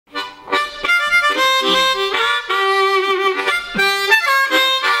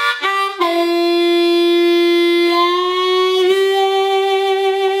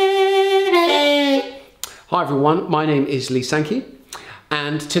everyone, my name is Sankey,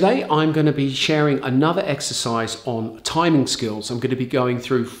 and today I'm going to be sharing another exercise on timing skills. I'm going to be going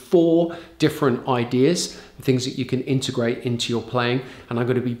through 4 different ideas, things that you can integrate into your playing, and I'm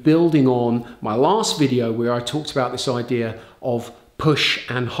going to be building on my last video where I talked about this idea of push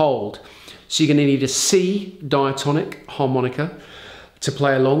and hold. So you're going to need a C diatonic harmonica to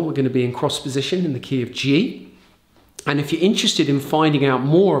play along. We're going to be in cross position in the key of G. And if you're interested in finding out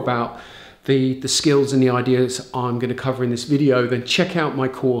more about the skills and the ideas I'm going to cover in this video, then check out my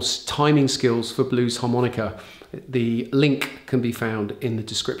course, Timing Skills for Blues Harmonica. The link can be found in the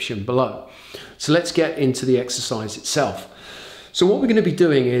description below. So let's get into the exercise itself. So what we're going to be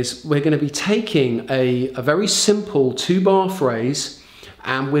doing is we're going to be taking a very simple 2-bar phrase,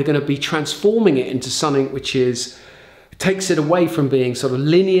 and we're going to be transforming it into something which takes it away from being sort of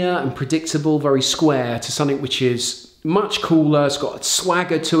linear and predictable, very square, to something which is much cooler. It's got a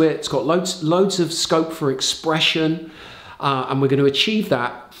swagger to it. It's got loads of scope for expression, and we're going to achieve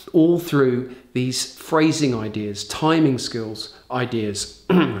that all through these phrasing ideas, timing skills ideas.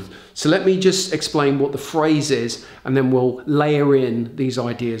 So let me just explain what the phrase is, and then we'll layer in these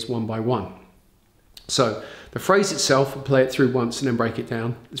ideas one by one. So the phrase itself, we'll play it through once and then break it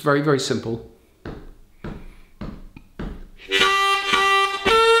down. It's very, very simple.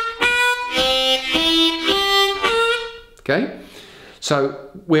 Okay,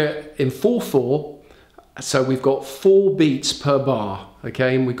 so we're in 4/4, so we've got 4 beats per bar,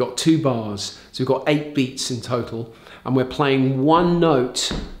 okay, and we've got 2 bars, so we've got 8 beats in total, and we're playing 1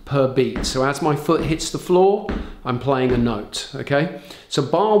 note per beat. So as my foot hits the floor, I'm playing a note, okay? So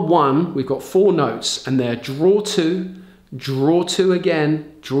bar 1, we've got 4 notes, and they're draw 2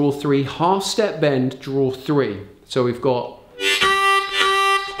 again, draw 3, half step bend, draw 3. So we've got,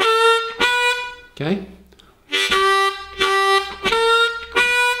 okay?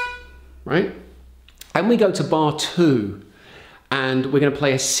 Right? And we go to bar 2, and we're going to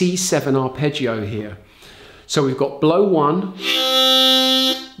play a C7 arpeggio here. So we've got blow 1,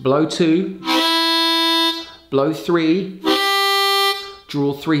 blow 2, blow 3,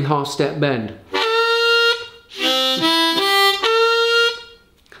 draw 3, half step bend.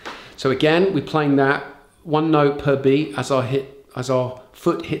 So again, we're playing that 1 note per beat as our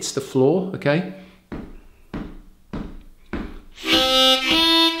foot hits the floor, okay?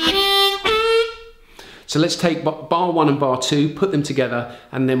 So let's take bar 1 and bar 2, put them together,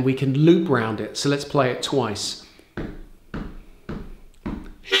 and then we can loop round it. So let's play it twice.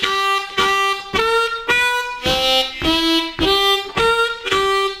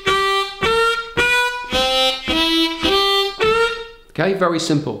 Okay, very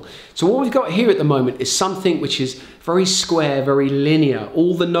simple. So what we've got here at the moment is something which is very square, very linear.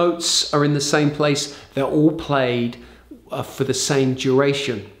 All the notes are in the same place. They're all played for the same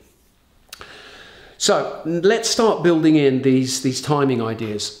duration. So let's start building in these timing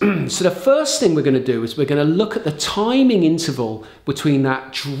ideas. So the first thing we're going to do is we're going to look at the timing interval between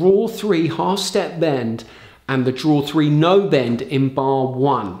that draw 3 half step bend and the draw 3 no bend in bar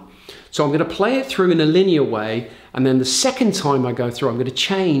 1. So I'm going to play it through in a linear way, and then the second time I go through, I'm going to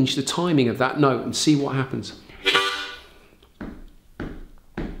change the timing of that note and see what happens.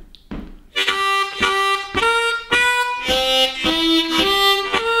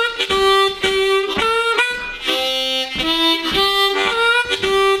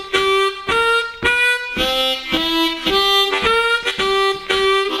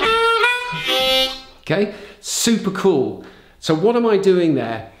 Okay, super cool. So what am I doing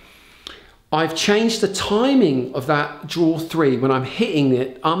there? I've changed the timing of that draw 3. When I'm hitting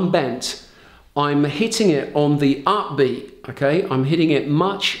it unbent, I'm hitting it on the upbeat, okay? I'm hitting it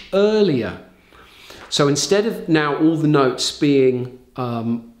much earlier. So instead of now all the notes being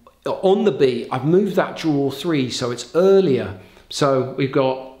on the beat, I've moved that draw 3 so it's earlier. So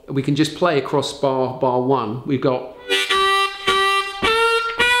we can just play across bar 1. We've got,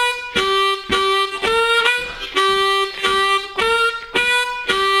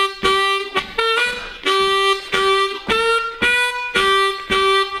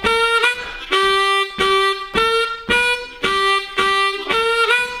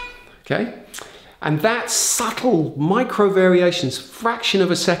 okay? And that subtle micro variations, fraction of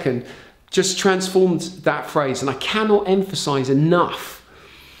a second, just transformed that phrase. And I cannot emphasize enough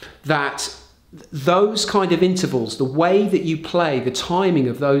that those kind of intervals, the way that you play, the timing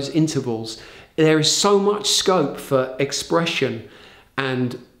of those intervals, there is so much scope for expression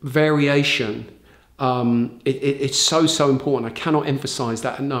and variation. It's so important. I cannot emphasize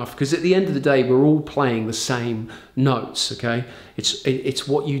that enough, because at the end of the day, we're all playing the same notes, okay? It's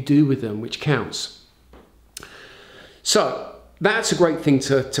what you do with them which counts. So that's a great thing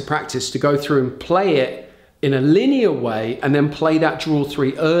to practice, to go through and play it in a linear way and then play that draw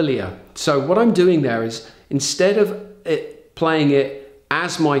 3 earlier. So what I'm doing there is, instead of playing it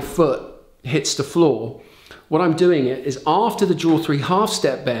as my foot hits the floor, what I'm doing is after the draw 3 half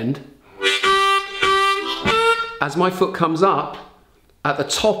step bend, as my foot comes up at the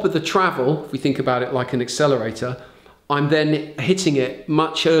top of the travel, if we think about it like an accelerator, I'm then hitting it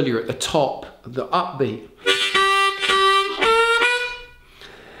much earlier at the top of the upbeat.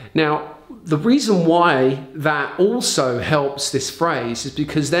 Now, the reason why that also helps this phrase is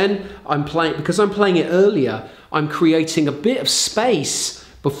because then I'm playing it earlier, I'm creating a bit of space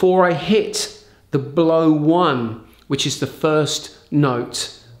before I hit the blow 1, which is the first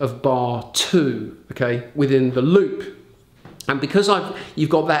note of bar 2, okay, within the loop. And because you've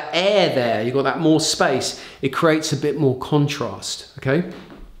got that air there, you've got that more space, it creates a bit more contrast, okay?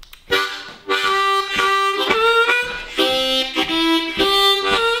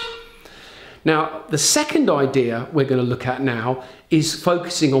 Now, the second idea we're going to look at now is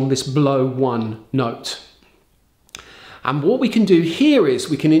focusing on this blow 1 note. And what we can do here is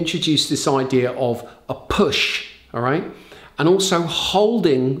we can introduce this idea of a push, all right? And also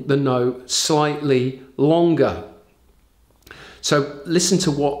holding the note slightly longer. So listen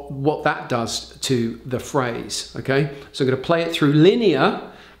to what that does to the phrase, okay? So I'm going to play it through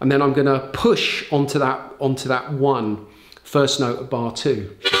linear, and then I'm going to push onto that 1, first note of bar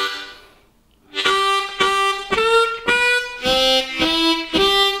 2.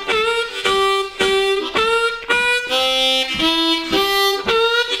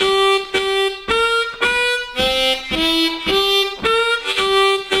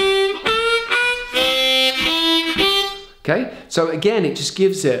 Okay, so again, it just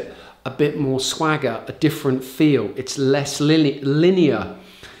gives it a bit more swagger, a different feel. It's less linear.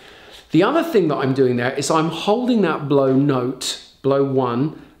 The other thing that I'm doing there is I'm holding that blow note, blow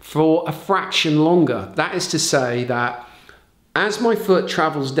 1, for a fraction longer. That is to say that as my foot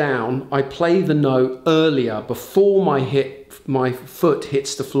travels down, I play the note earlier before my foot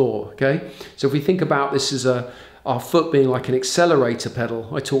hits the floor, okay? So if we think about this as our foot being like an accelerator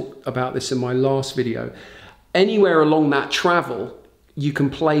pedal, I talked about this in my last video. Anywhere along that travel, you can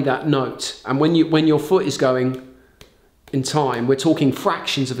play that note. And when your foot is going in time, we're talking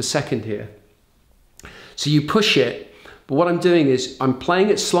fractions of a second here. So you push it, but what I'm doing is I'm playing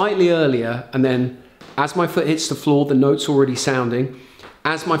it slightly earlier, and then as my foot hits the floor, the note's already sounding.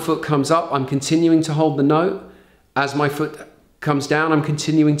 As my foot comes up, I'm continuing to hold the note. As my foot comes down, I'm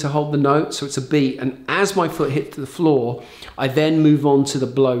continuing to hold the note, so it's a beat. And as my foot hits the floor, I then move on to the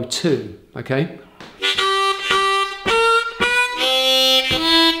blow 2, okay?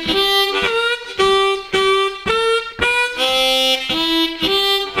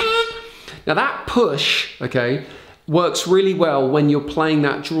 Now that push, okay, works really well when you're playing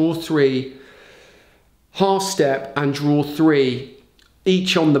that draw 3 half step and draw 3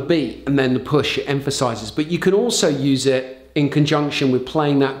 each on the beat, and then the push, it emphasizes. But you can also use it in conjunction with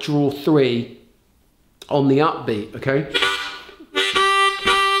playing that draw 3 on the upbeat, okay?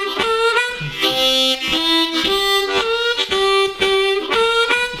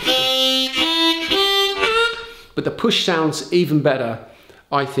 But the push sounds even better,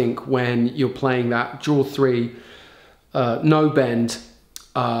 I think, when you're playing that draw 3 no bend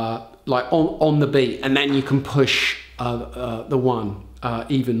like on the beat, and then you can push the 1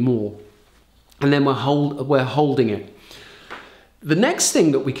 even more, and then we're holding it. The next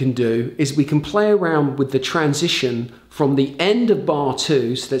thing that we can do is we can play around with the transition from the end of bar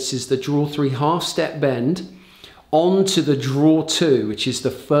 2, so this is the draw 3 half step bend, onto the draw 2, which is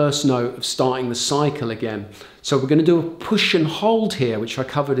the first note of starting the cycle again. So we're going to do a push and hold here, which I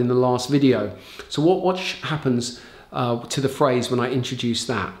covered in the last video. So what happens to the phrase when I introduce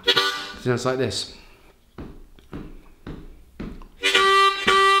that? It sounds like this.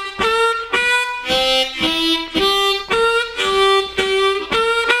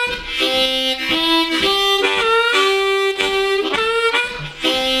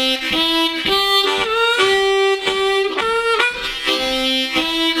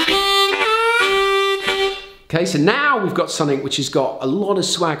 Okay, so now we've got something which has got a lot of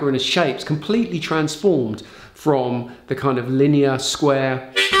swagger in its shape. It's completely transformed from the kind of linear, square.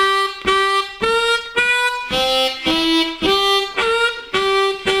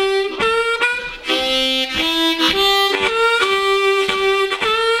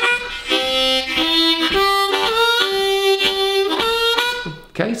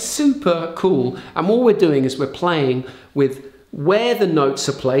 Okay, super cool. And what we're doing is we're playing with where the notes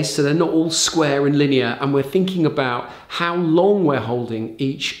are placed, so they're not all square and linear, and we're thinking about how long we're holding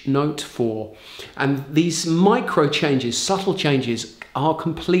each note for. And these micro changes, subtle changes, are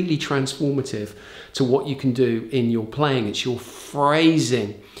completely transformative to what you can do in your playing. It's your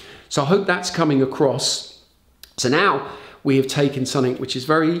phrasing. So I hope that's coming across. So now we have taken something which is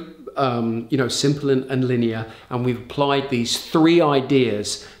very simple and linear, and we've applied these 3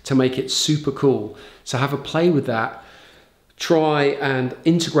 ideas to make it super cool. So have a play with that. Try and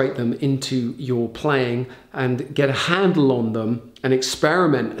integrate them into your playing and get a handle on them and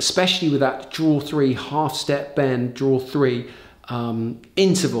experiment, especially with that draw 3 half step bend, draw 3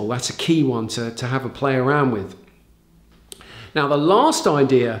 interval. That's a key one to have a play around with. Now, the last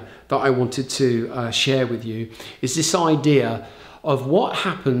idea that I wanted to share with you is this idea of what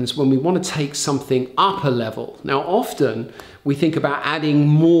happens when we want to take something up a level. Now, often we think about adding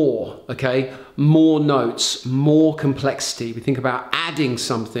more, okay? More notes, more complexity. We think about adding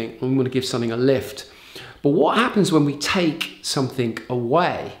something and we want to give something a lift. But what happens when we take something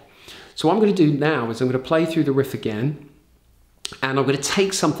away? So what I'm going to do now is I'm going to play through the riff again, and I'm going to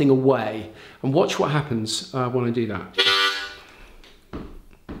take something away, and watch what happens when I do that.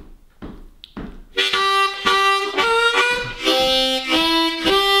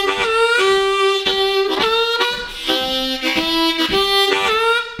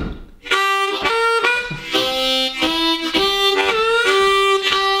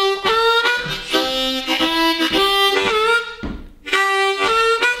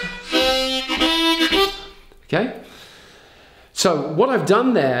 Okay, so what I've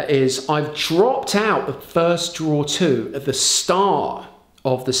done there is I've dropped out the first draw 2 at the start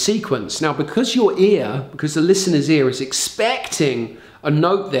of the sequence. Now, because the listener's ear is expecting a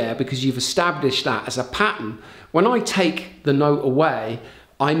note there, because you've established that as a pattern, when I take the note away,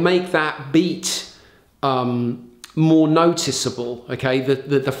 I make that beat more noticeable, okay?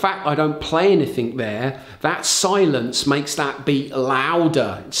 The fact I don't play anything there, that silence makes that beat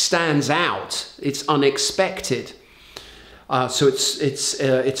louder, it stands out, it's unexpected. So it's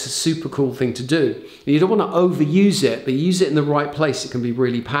a super cool thing to do. You don't want to overuse it, but use it in the right place, it can be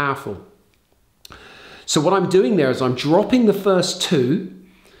really powerful. So what I'm doing there is I'm dropping the first 2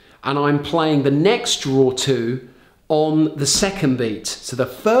 and I'm playing the next draw 2 on the second beat. So the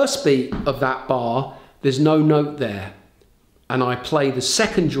first beat of that bar, there's no note there, and I play the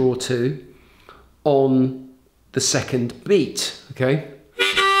second draw 2 on the second beat, okay?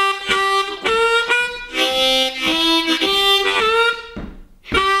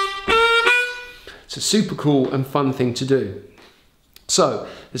 It's a super cool and fun thing to do. So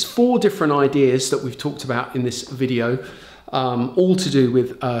there's 4 different ideas that we've talked about in this video, all to do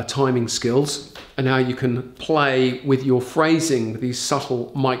with timing skills and how you can play with your phrasing with these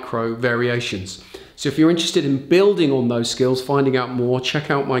subtle micro variations. So if you're interested in building on those skills, finding out more,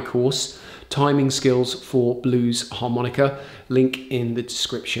 check out my course, Timing Skills for Blues Harmonica, link in the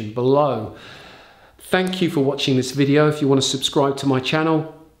description below. Thank you for watching this video. If you want to subscribe to my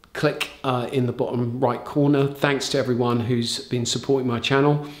channel, click in the bottom right corner. Thanks to everyone who's been supporting my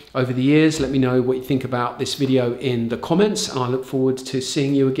channel over the years. Let me know what you think about this video in the comments, and I look forward to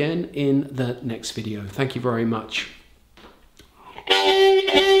seeing you again in the next video. Thank you very much.